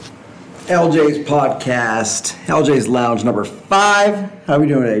LJ's podcast, LJ's Lounge number 5. How are we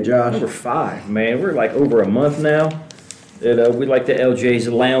doing today, Josh? Number 5, man. We're like over a month now. And we like the LJ's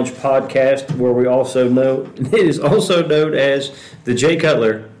Lounge podcast, where we also know it is also known as the Jay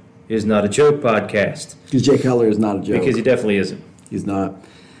Cutler is not a joke podcast. Because Jay Cutler is not a joke. Because he definitely isn't. He's not.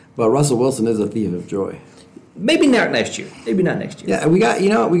 But Russell Wilson is a thief of joy. Maybe not next year. Yeah, we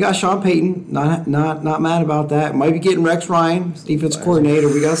got Sean Payton. Not mad about that. Might be getting Rex Ryan, defense coordinator.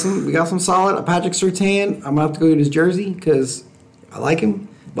 We got some solid. Patrick Surtain. I'm gonna have to go get his jersey because I like him.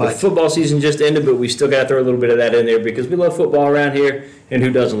 But football season just ended, but we still got to throw a little bit of that in there because we love football around here, and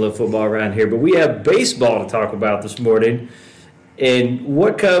who doesn't love football around here? But we have baseball to talk about this morning, and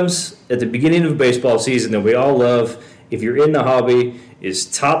what comes at the beginning of baseball season that we all love, if you're in the hobby, is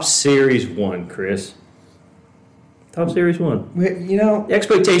Top Series 1, Chris. Top Series 1. The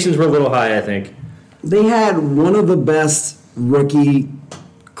expectations were a little high, I think. They had one of the best rookie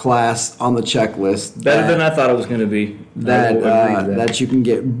class on the checklist. Better than I thought it was going to be. That you can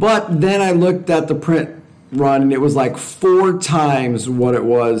get. But then I looked at the print run, and it was like 4 times what it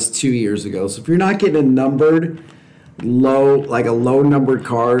was 2 years ago. So if you're not getting a numbered low numbered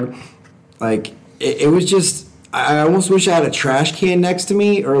card, like it was just. I almost wish I had a trash can next to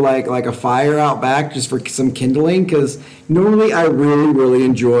me or like a fire out back just for some kindling, because normally I really, really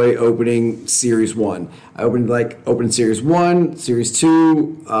enjoy opening Series 1. I opened Series 1, Series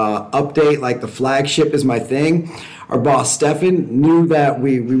 2, update, like the flagship is my thing. Our boss, Stefan, knew that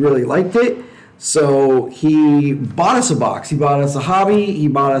we really liked it, so he bought us a box. He bought us a hobby. He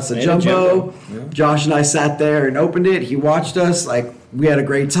bought us a jumbo. Yeah. Josh and I sat there and opened it. He watched us. We had a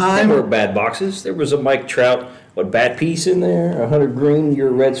great time. There were bad boxes. There was a Mike Trout bat piece in there, 100 green. You're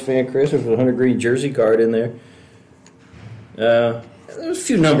a Reds fan, Chris. There's a 100 green jersey card in there. There's a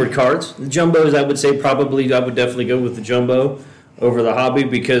few numbered cards. The jumbos, I would say I would definitely go with the jumbo over the hobby,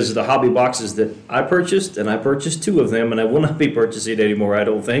 because the hobby boxes that I purchased, and I purchased 2 of them, and I will not be purchasing anymore, I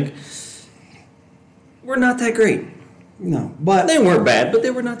don't think, were not that great. No, but they weren't bad, but they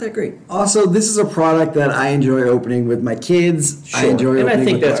were not that great. Also, this is a product that I enjoy opening with my kids. Sure. I enjoy opening, and I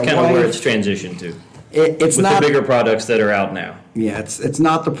think that's kind of where it's transitioned to. It's with not the bigger products that are out now. Yeah, it's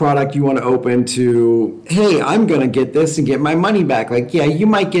not the product you want to open to, hey, I'm going to get this and get my money back. You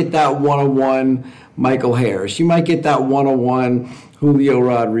might get that 101 Michael Harris. You might get that 101 Julio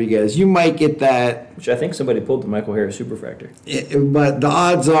Rodriguez. You might get that. Which I think somebody pulled the Michael Harris Superfractor. But the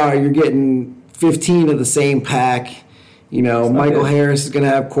odds are you're getting 15 of the same pack. Michael Harris is going to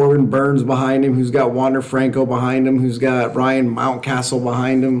have Corbin Burns behind him, who's got Wander Franco behind him, who's got Ryan Mountcastle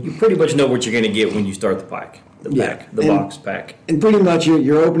behind him. You pretty much know what you're going to get when you start the box pack. And pretty much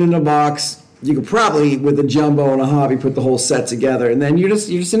you're opening a box. You could probably, with a jumbo and a hobby, put the whole set together, and then you're just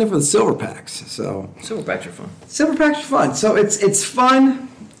in it for the silver packs. So silver packs are fun. So it's fun.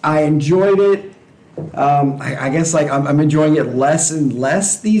 I enjoyed it. I guess I'm enjoying it less and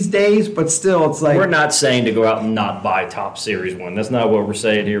less these days, but still, it's like, we're not saying to go out and not buy Top Series 1. That's not what we're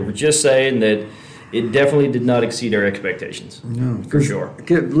saying here. We're just saying that it definitely did not exceed our expectations. No, for sure.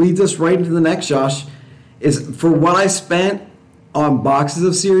 It leads us right into the next, Josh. Is for what I spent on boxes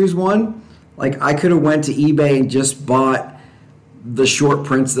of Series 1, I could have went to eBay and just bought the short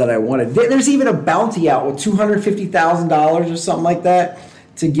prints that I wanted. There's even a bounty out with $250,000 or something like that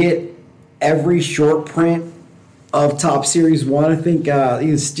to get every short print of Top Series 1. I think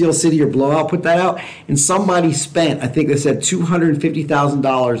either Steel City or Blowout put that out. And somebody spent, I think they said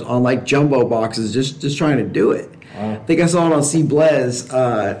 $250,000 on jumbo boxes just trying to do it. Wow. I think I saw it on C. Blez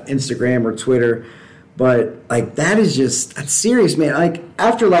Instagram or Twitter. But that's serious, man.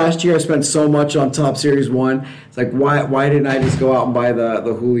 After last year, I spent so much on Top Series 1. It's why didn't I just go out and buy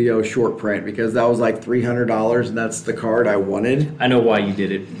the Julio short print? Because that was $300, and that's the card I wanted. I know why you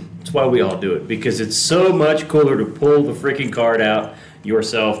did it. That's why we all do it, because it's so much cooler to pull the freaking card out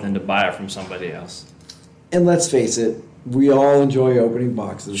yourself than to buy it from somebody else. And let's face it, we all enjoy opening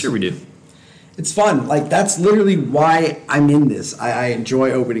boxes. Sure we do. It's fun. That's literally why I'm in this. I enjoy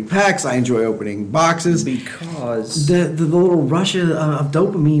opening packs. I enjoy opening boxes. Because the little rush of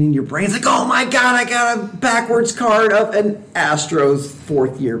dopamine in your brain. It's oh my God, I got a backwards card of an Astros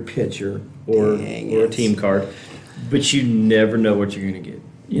 4th-year pitcher. Or a team card. But you never know what you're going to get.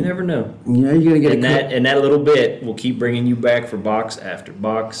 You never know. Yeah, you're going to get and that little bit will keep bringing you back for box after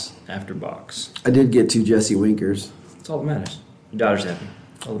box after box. I did get 2 Jesse Winkers. That's all that matters. Your daughter's happy.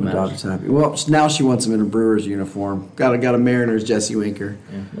 All that My matters. daughter's happy. Well, now she wants him in a Brewers uniform. Got a Mariners Jesse Winker.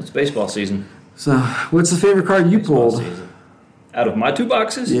 Yeah, it's baseball season. So, what's the favorite card you pulled? Season. Out of my 2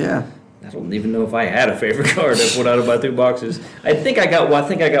 boxes? Yeah. I don't even know if I had a favorite card I put out of my 2 boxes. I think I got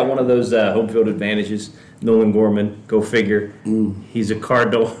one of those home field advantages. Nolan Gorman, go figure. He's a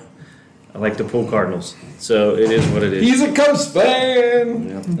Cardinal. I like to pull Cardinals. So it is what it is. He's a Cubs fan.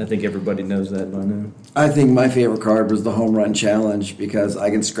 Yeah, I think everybody knows that by now. I think my favorite card was the Home Run Challenge because I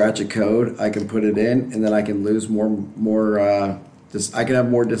can scratch a code, I can put it in, and then I can lose more. I can have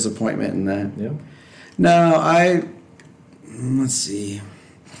more disappointment in that. Yeah. No, let's see.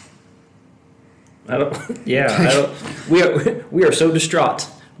 I don't. We are so distraught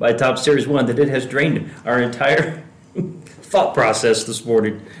by Top Series 1 that it has drained our entire thought process this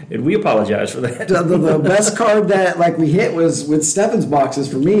morning, and we apologize for that. The best card that we hit was with Stefan's boxes.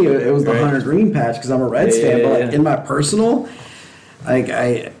 For me, it was the Hunter Green patch because I'm a Reds fan. But in my personal,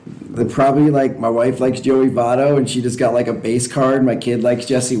 probably my wife likes Joey Votto, and she just got a base card. My kid likes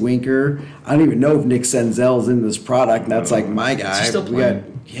Jesse Winker. I don't even know if Nick Senzel's in this product. And that's my guy. Is he still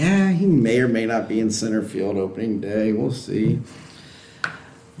playing? He may or may not be in center field opening day. We'll see.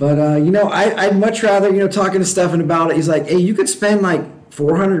 But I'd much rather talking to Stefan about it. He's like, hey, you could spend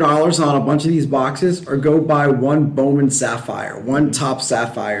 $400 on a bunch of these boxes, or go buy one Bowman Sapphire, one top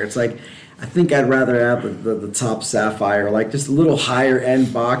Sapphire. It's I think I'd rather have the top Sapphire, just a little higher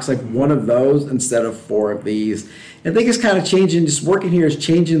end box, one of those instead of 4 of these. And I think it's kind of changing. Just working here is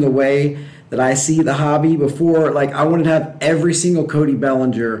changing the way that I see the hobby. Before, I wanted to have every single Cody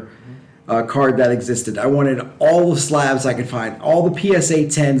Bellinger card that existed. I wanted all the slabs I could find, all the PSA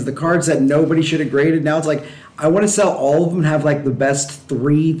 10s, the cards that nobody should have graded. Now it's I want to sell all of them and have the best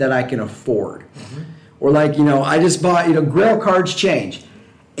 3 that I can afford. Mm-hmm. Or I just bought, Grail cards change.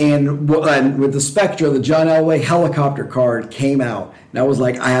 And with the Spectra, the John Elway helicopter card came out. And I was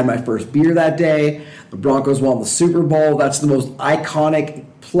I had my first beer that day. The Broncos won the Super Bowl. That's the most iconic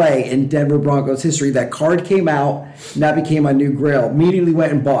play in Denver Broncos history. That card came out, and that became my new Grail. Immediately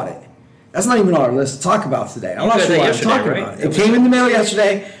went and bought it. That's not even on our list to talk about today. I'm not sure why I'm talking about it. It came in the mail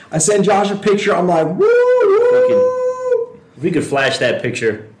yesterday. I sent Josh a picture. I'm like, woo! If we could flash that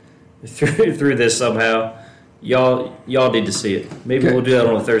picture through this somehow, y'all need to see it. Maybe we'll do that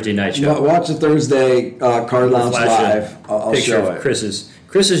on a Thursday night show. Watch the Thursday Card Lounge Live. I'll picture show of it.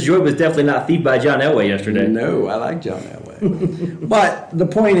 Chris's joy was definitely not thieved by John Elway yesterday. No, I like John Elway. But the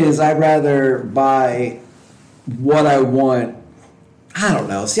point is, I'd rather buy what I want. I don't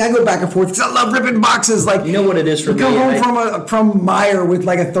know. See, I go back and forth because I love ripping boxes. You know what it is for me? Come home from Meijer with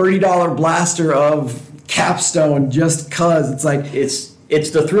a $30 blaster of Capstone just because it's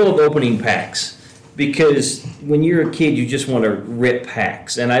the thrill of opening packs. Because when you're a kid, you just want to rip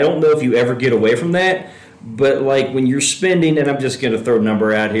packs, and I don't know if you ever get away from that. But when you're spending, and I'm just going to throw a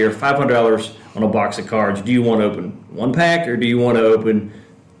number out here, $500 on a box of cards. Do you want to open 1 pack, or do you want to open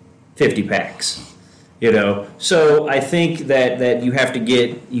 50 packs? So I think that you have to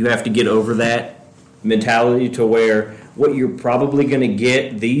get over that mentality to where what you're probably going to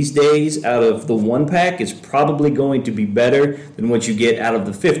get these days out of the 1 pack is probably going to be better than what you get out of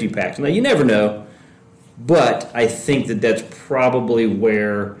the 50 packs. Now, you never know, but I think that's probably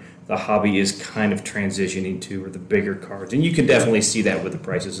where the hobby is kind of transitioning to, or the bigger cards. And you can definitely see that with the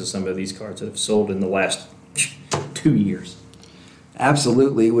prices of some of these cards that have sold in the last 2 years.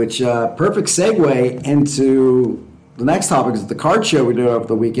 Absolutely, which perfect segue into the next topic is the card show we did over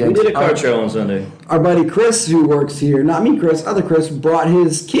the weekend. We did a card show on Sunday. Our buddy Chris, who works here, not me Chris, other Chris, brought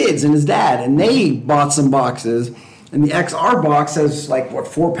his kids and his dad, and they bought some boxes. And the XR box has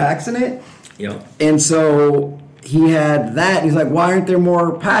 4 packs in it? Yeah. And so he had that. He's like, why aren't there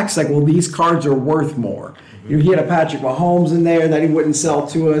more packs? Well, these cards are worth more. Mm-hmm. He had a Patrick Mahomes in there that he wouldn't sell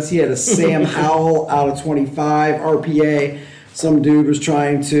to us. He had a Sam Howell out of 25 RPA. Some dude was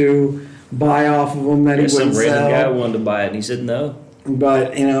trying to buy off of him that he wouldn't some sell. Some random guy wanted to buy it, and he said no.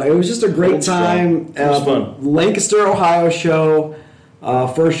 But, it was just a great time. It was fun. Lancaster, Ohio show.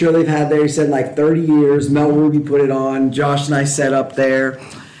 First show they've had there, he said, 30 years. Mel Ruby put it on. Josh and I set up there.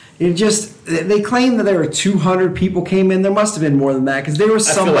 They claimed that there were 200 people came in. There must have been more than that because there was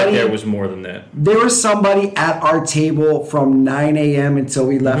somebody. I feel like there was more than that. There was somebody at our table from 9 a.m. until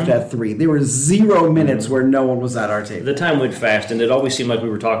we left at 3. There were 0 minutes where no one was at our table. The time went fast, and it always seemed like we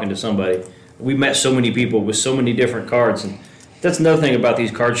were talking to somebody. We met so many people with so many different cards, and that's another thing about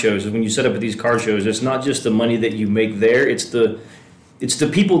these card shows is when you set up at these card shows, it's not just the money that you make there. It's the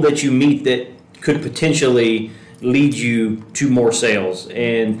people that you meet that could potentially lead you to more sales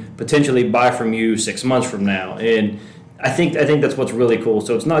and potentially buy from you 6 months from now. And I think that's what's really cool.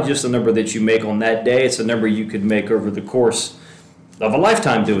 So it's not just the number that you make on that day, it's the number you could make over the course of a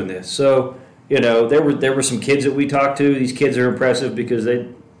lifetime doing this. So, there were some kids that we talked to. These kids are impressive because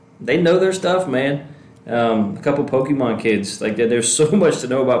they know their stuff, man. A couple Pokemon kids, there's so much to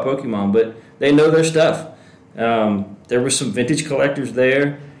know about Pokemon, but they know their stuff. There were some vintage collectors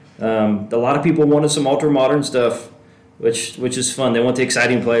there. A lot of people wanted some ultra modern stuff. which is fun. They want the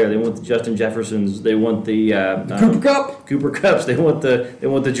exciting player. They want the Justin Jeffersons. They want the Cooper Kupps. They want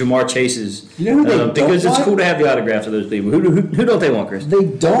the Jamar Chases. You know who they don't because it's want? cool to have the autographs of those people. Who don't they want, Chris? They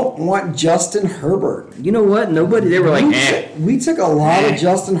don't want Justin Herbert. You know what? Nobody. They were like, We took a lot of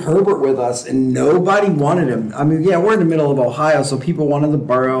Justin Herbert with us, and nobody wanted him. I mean, yeah, we're in the middle of Ohio, so people wanted the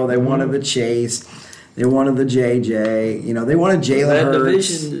Burrow. They wanted the Chase. They wanted the JJ. You know, they wanted Jalen that Hurts.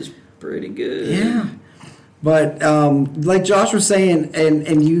 division is pretty good. Yeah. But like Josh was saying,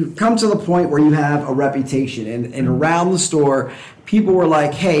 and you come to the point where you have a reputation, and around the store, people were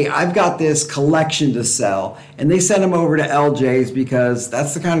like, hey, I've got this collection to sell. And they sent them over to LJ's because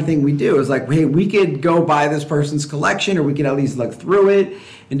that's the kind of thing we do. It's like, hey, we could go buy this person's collection, or we could at least look through it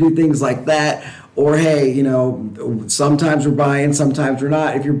and do things like that. Or, hey, you know, sometimes we're buying, sometimes we're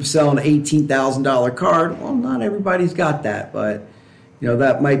not. If you're selling an $18,000 card, well, not everybody's got that, but you know,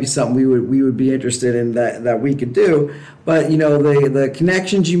 that might be something we would be interested in that we could do. But, you know, the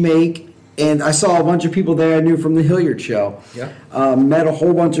connections you make, and I saw a bunch of people there I knew from the Hilliard show. Yeah. Met a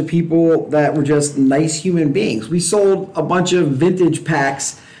whole bunch of people that were just nice human beings. We sold a bunch of vintage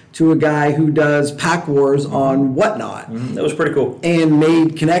packs to a guy who does pack wars on Whatnot. Mm-hmm. That was pretty cool. And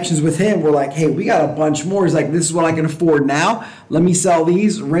made connections with him. We're like, hey, we got a bunch more. He's like, this is what I can afford now. Let me sell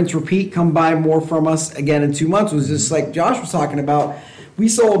these, rinse, repeat, come buy more from us again in 2 months. It was just like Josh was talking about. We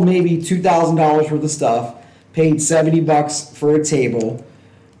sold maybe $2,000 worth of stuff, paid $70 for a table,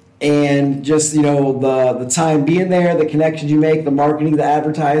 and just, you know, the time being there, the connections you make, the marketing, the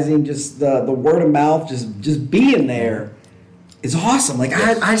advertising, just the word of mouth, just being there is awesome. Like,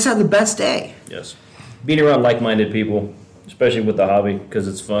 yes. I just had the best day. Yes. Being around like-minded people, especially with the hobby, because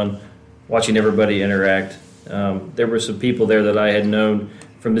it's fun. Watching everybody interact. There were some people there that I had known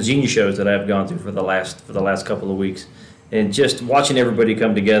from the Genius shows that I've gone through for the last couple of weeks. And just watching everybody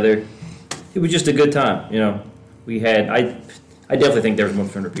come together, it was just a good time. You know, we had, I definitely think there was more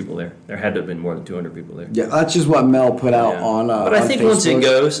than 200 people there. There had to have been more than 200 people there. Yeah, that's just what Mel put out on But I think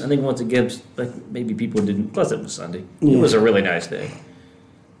Facebook. once it gets, like, maybe people didn't, plus it was Sunday. Yeah. It was a really nice day.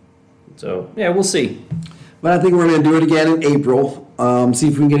 So, yeah, we'll see. But I think we're going to do it again in April. See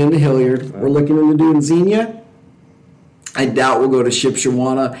if we can get into Hilliard. We're looking into doing Xenia. I doubt we'll go to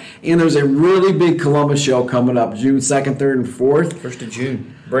Shipshewana. And there's a really big Columbus show coming up, June 2nd, 3rd, and 4th. 1st of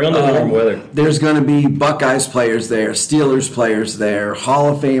June. Bring on the warm weather. There's going to be Buckeyes players there, Steelers players there,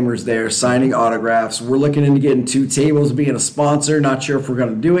 Hall of Famers there, signing autographs. We're looking into getting 2 tables, being a sponsor. Not sure if we're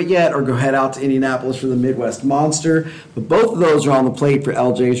going to do it yet or go head out to Indianapolis for the Midwest Monster. But both of those are on the plate for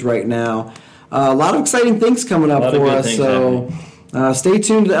LJ's right now. A lot of exciting things coming up for us. So stay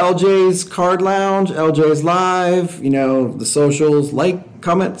tuned to LJ's Card Lounge, LJ's Live, you know, the socials. Like,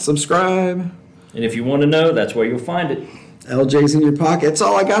 comment, subscribe. And if you want to know, that's where you'll find it. LJ's in your pocket. That's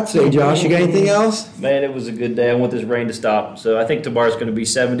all I got today, Josh. You got anything else? Man, it was a good day. I want this rain to stop. So I think tomorrow's going to be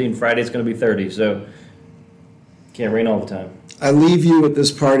 70 and Friday's going to be 30. So can't rain all the time. I leave you with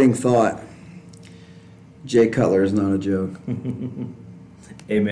this parting thought. Jay Cutler is not a joke.